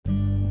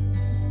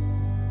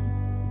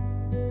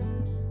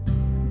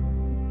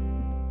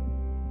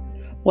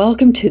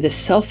Welcome to the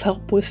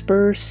Self-Help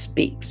Whisperer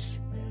Speaks.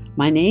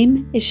 My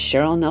name is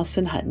Sheryl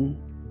Nelsen Hutton.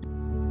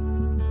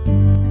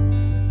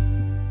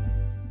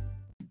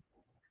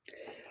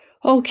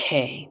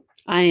 Okay,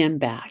 I am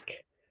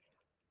back.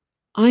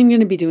 I'm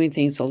going to be doing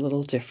things a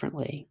little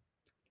differently.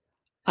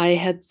 I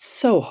had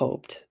so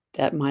hoped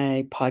that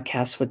my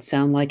podcast would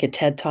sound like a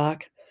TED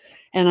Talk,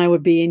 and I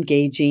would be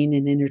engaging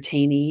and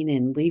entertaining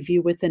and leave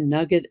you with a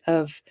nugget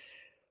of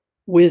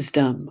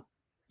wisdom,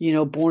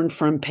 born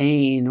from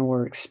pain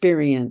or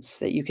experience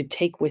that you could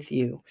take with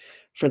you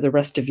for the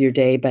rest of your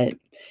day. But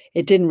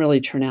it didn't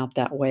really turn out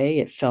that way.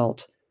 It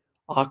felt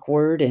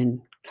awkward and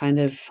kind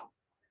of,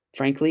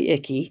 frankly,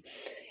 icky.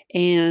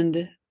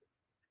 And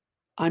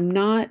I'm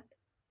not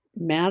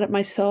mad at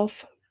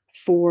myself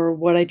for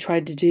what I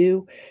tried to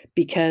do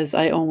because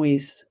I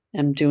always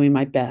am doing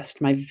my best,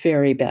 my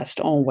very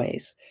best,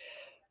 always.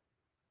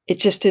 It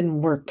just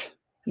didn't work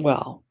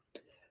well.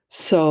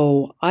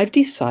 So I've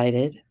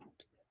decided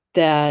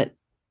that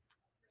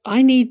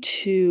I need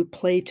to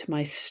play to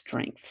my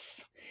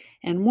strengths.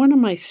 And one of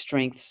my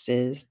strengths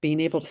is being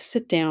able to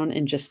sit down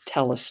and just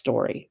tell a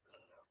story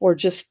or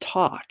just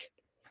talk.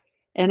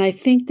 And I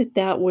think that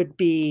that would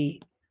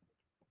be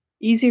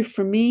easier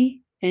for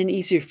me and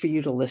easier for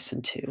you to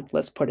listen to.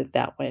 Let's put it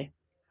that way.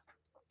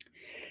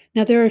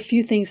 Now, there are a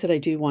few things that I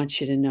do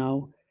want you to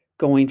know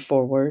going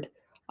forward.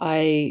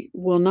 I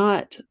will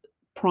not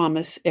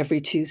promise every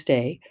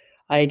Tuesday.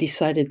 I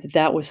decided that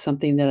that was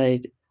something that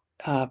I'd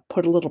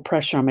put a little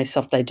pressure on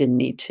myself that I didn't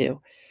need to.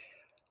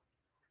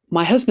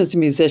 My husband's a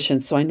musician,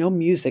 so I know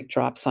music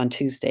drops on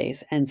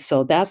Tuesdays, and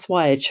so that's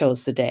why I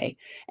chose the day,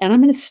 and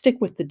I'm gonna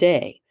stick with the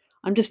day.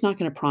 I'm just not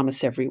gonna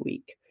promise every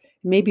week.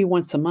 Maybe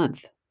once a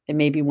month, and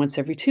maybe once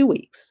every 2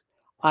 weeks.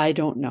 I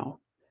don't know,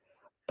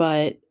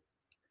 but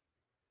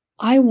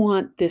I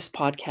want this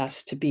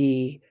podcast to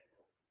be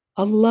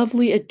a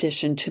lovely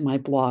addition to my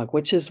blog,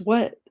 which is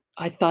what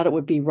I thought it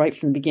would be right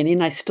from the beginning,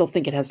 and I still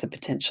think it has the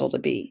potential to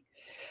be.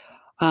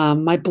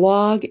 My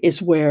blog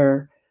is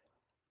where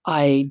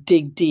I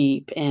dig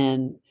deep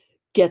and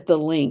get the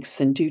links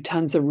and do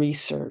tons of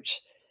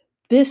research.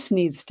 This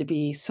needs to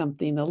be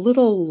something a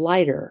little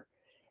lighter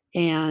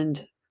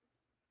and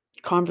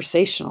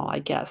conversational, I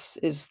guess,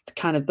 is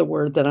kind of the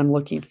word that I'm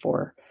looking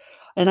for.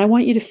 And I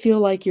want you to feel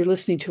like you're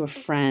listening to a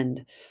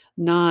friend,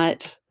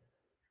 not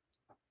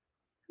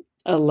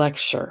a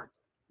lecture.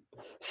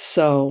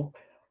 So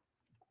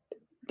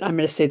I'm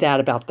going to say that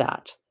about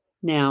that.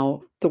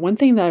 Now, the one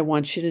thing that I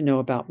want you to know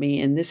about me,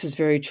 and this is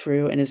very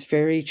true and is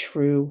very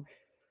true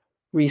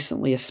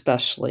recently,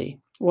 especially,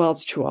 well,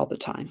 it's true all the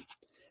time.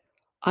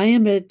 I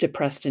am a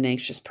depressed and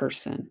anxious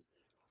person.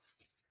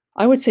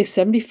 I would say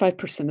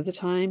 75% of the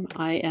time,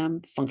 I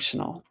am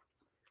functional.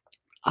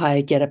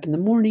 I get up in the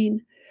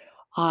morning,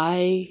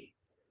 I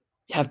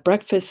have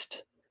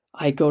breakfast,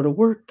 I go to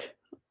work,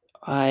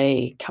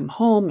 I come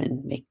home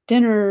and make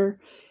dinner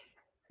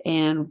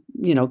and,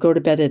 go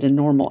to bed at a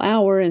normal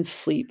hour and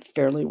sleep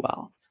fairly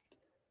well.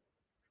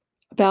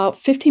 About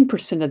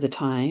 15% of the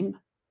time,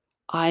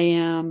 I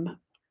am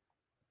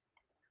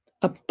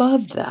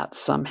above that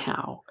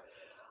somehow.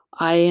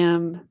 I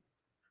am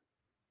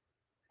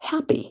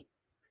happy.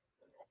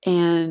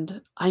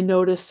 And I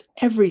notice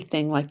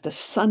everything like the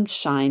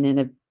sunshine and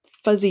a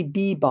fuzzy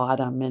bee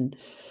bottom and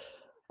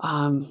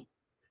um,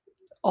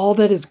 all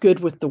that is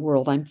good with the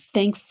world. I'm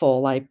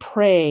thankful. I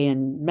pray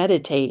and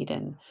meditate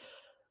and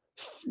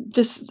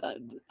just,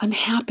 I'm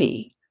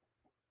happy.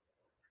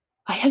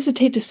 I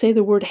hesitate to say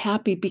the word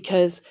happy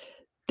because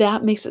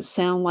that makes it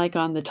sound like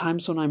on the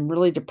times when I'm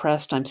really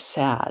depressed, I'm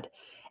sad.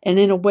 And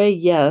in a way,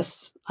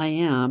 yes, I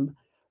am,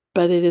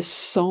 but it is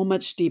so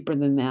much deeper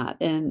than that.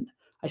 And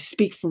I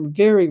speak from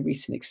very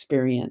recent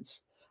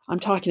experience. I'm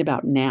talking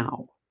about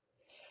now.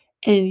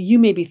 And you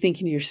may be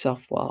thinking to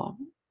yourself, well,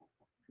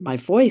 my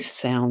voice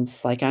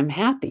sounds like I'm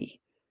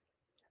happy.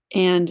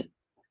 And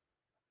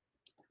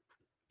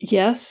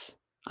yes,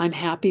 I'm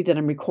happy that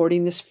I'm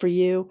recording this for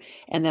you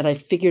and that I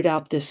figured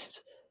out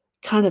this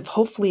kind of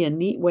hopefully a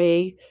neat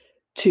way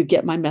to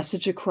get my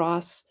message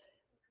across.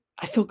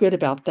 I feel good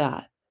about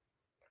that.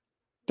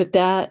 But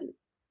that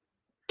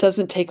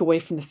doesn't take away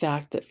from the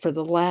fact that for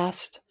the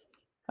last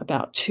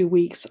about 2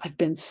 weeks, I've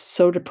been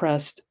so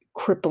depressed,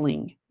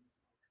 crippling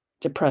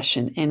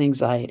depression and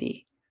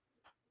anxiety.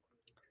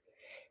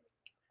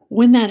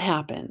 When that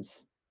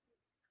happens,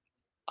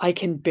 I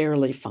can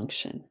barely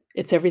function.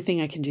 It's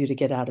everything I can do to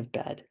get out of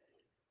bed.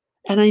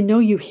 And I know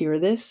you hear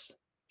this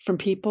from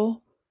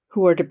people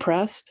who are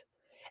depressed,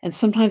 and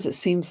sometimes it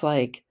seems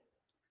like,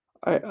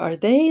 are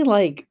they,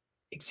 like,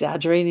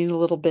 exaggerating a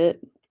little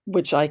bit?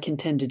 Which I can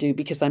tend to do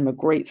because I'm a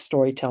great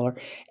storyteller,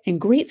 and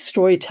great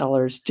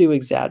storytellers do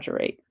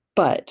exaggerate,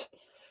 but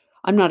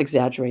I'm not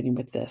exaggerating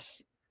with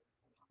this.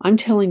 I'm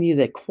telling you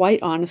that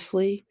quite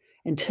honestly,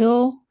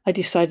 until I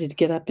decided to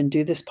get up and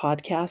do this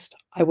podcast,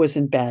 I was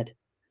in bed,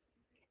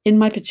 in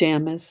my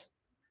pajamas,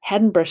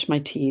 hadn't brushed my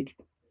teeth,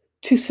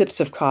 2 sips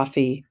of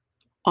coffee,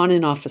 on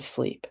and off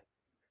asleep.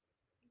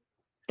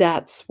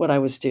 That's what I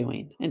was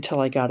doing until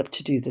I got up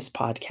to do this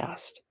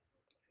podcast.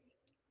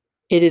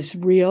 It is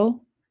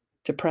real.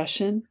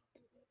 depression.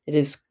 It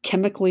is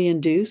chemically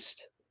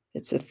induced.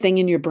 It's a thing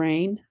in your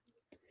brain.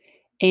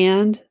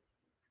 And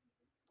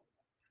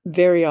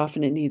very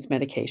often it needs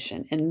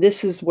medication. And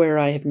this is where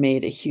I have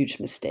made a huge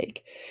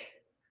mistake.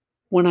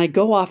 When I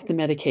go off the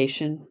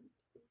medication,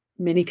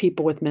 many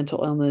people with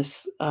mental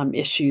illness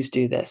issues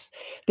do this.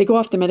 They go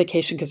off the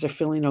medication because they're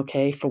feeling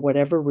okay for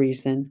whatever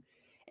reason,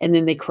 and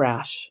then they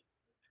crash.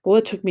 Well,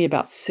 it took me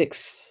about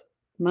 6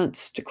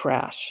 months to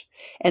crash.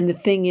 And the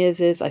thing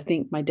is I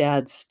think my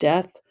dad's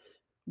death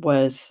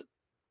was,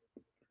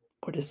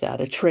 what is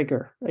that? A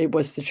trigger. It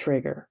was the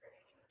trigger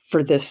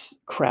for this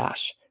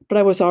crash. But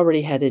I was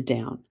already headed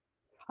down.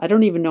 I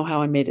don't even know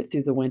how I made it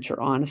through the winter,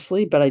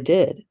 honestly, but I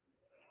did.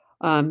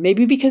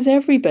 Maybe because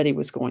everybody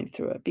was going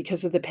through it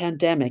because of the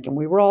pandemic and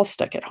we were all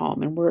stuck at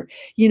home and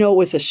it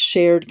was a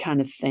shared kind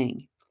of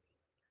thing.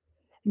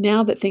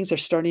 Now that things are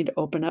starting to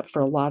open up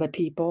for a lot of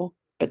people,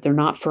 but they're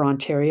not for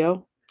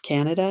Ontario,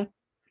 Canada,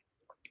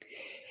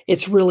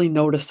 it's really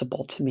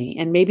noticeable to me.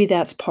 And maybe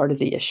that's part of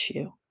the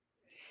issue.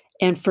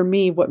 And for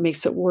me, what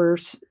makes it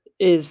worse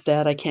is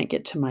that I can't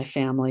get to my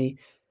family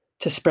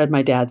to spread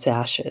my dad's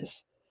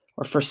ashes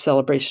or for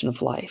celebration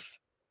of life.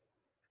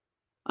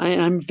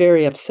 I'm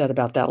very upset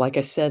about that. Like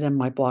I said in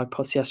my blog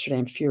post yesterday,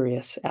 I'm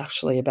furious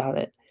actually about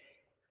it.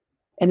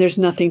 And there's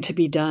nothing to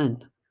be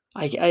done.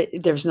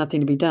 There's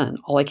nothing to be done.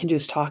 All I can do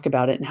is talk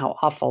about it and how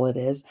awful it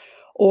is,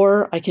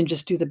 or I can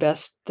just do the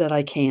best that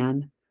I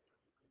can,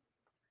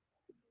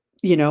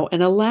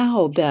 and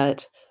allow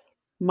that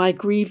my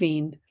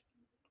grieving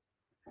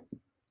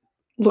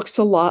looks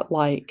a lot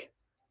like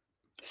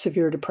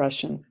severe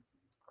depression.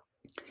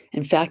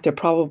 In fact, they're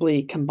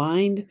probably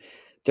combined.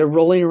 They're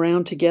rolling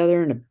around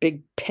together in a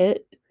big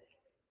pit.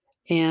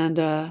 And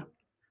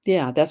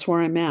yeah, that's where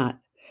I'm at.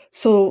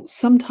 So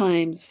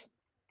sometimes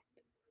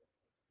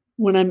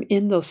when I'm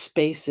in those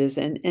spaces,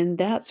 and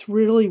that's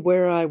really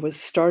where I was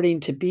starting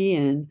to be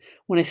in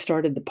when I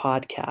started the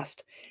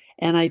podcast.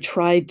 And I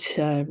tried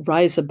to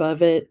rise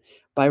above it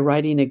by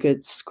writing a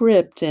good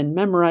script and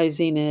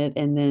memorizing it,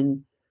 and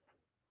then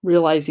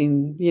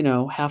realizing,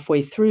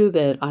 halfway through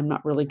that I'm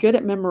not really good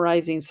at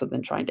memorizing, so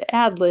then trying to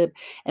ad lib,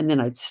 and then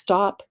I'd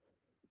stop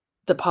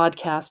the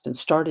podcast and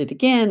start it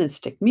again and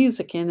stick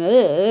music in.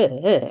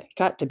 It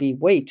got to be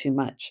way too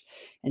much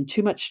and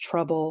too much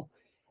trouble.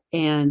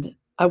 And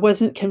I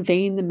wasn't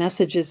conveying the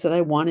messages that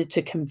I wanted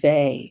to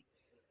convey.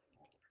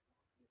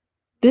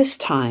 This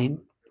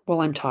time, while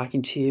I'm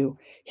talking to you,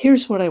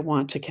 here's what I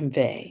want to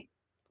convey.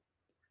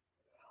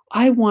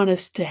 I want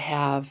us to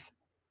have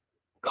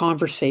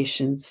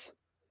conversations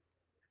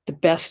the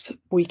best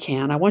we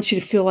can. I want you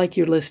to feel like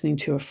you're listening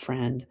to a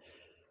friend.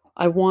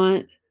 I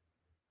want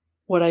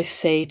what I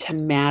say to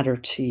matter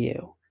to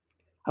you.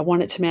 I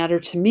want it to matter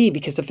to me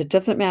because if it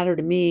doesn't matter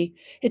to me,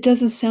 it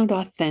doesn't sound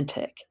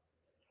authentic.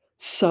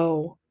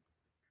 So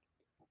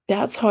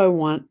that's how I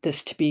want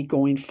this to be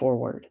going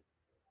forward.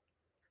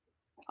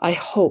 I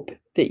hope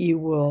that you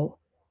will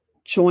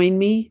join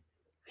me,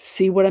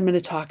 see what I'm going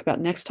to talk about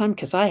next time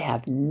because I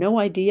have no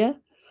idea.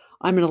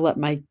 I'm going to let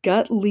my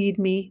gut lead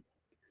me,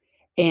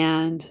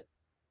 and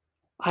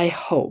I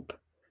hope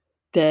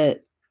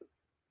that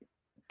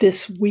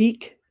this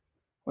week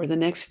or the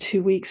next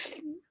 2 weeks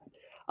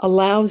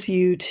allows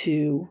you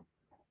to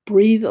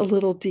breathe a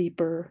little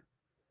deeper,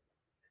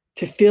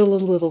 to feel a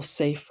little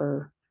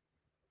safer,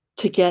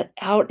 to get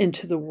out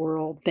into the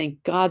world.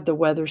 Thank God the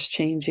weather's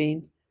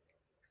changing.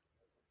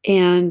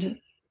 And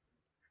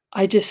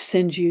I just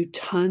send you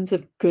tons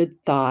of good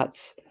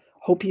thoughts.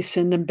 Hope you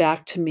send them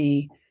back to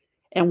me,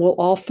 and we'll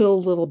all feel a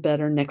little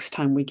better next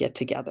time we get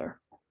together.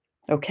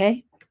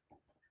 Okay?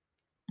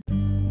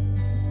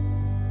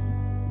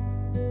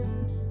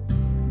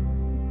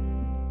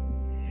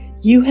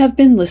 You have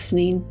been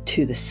listening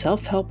to The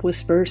Self-Help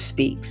Whisperer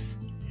Speaks.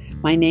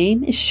 My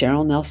name is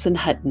Sheryl Nelsen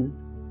Hutton.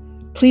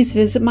 Please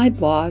visit my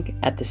blog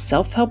at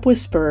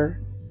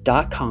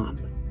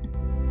theselfhelpwhisperer.com.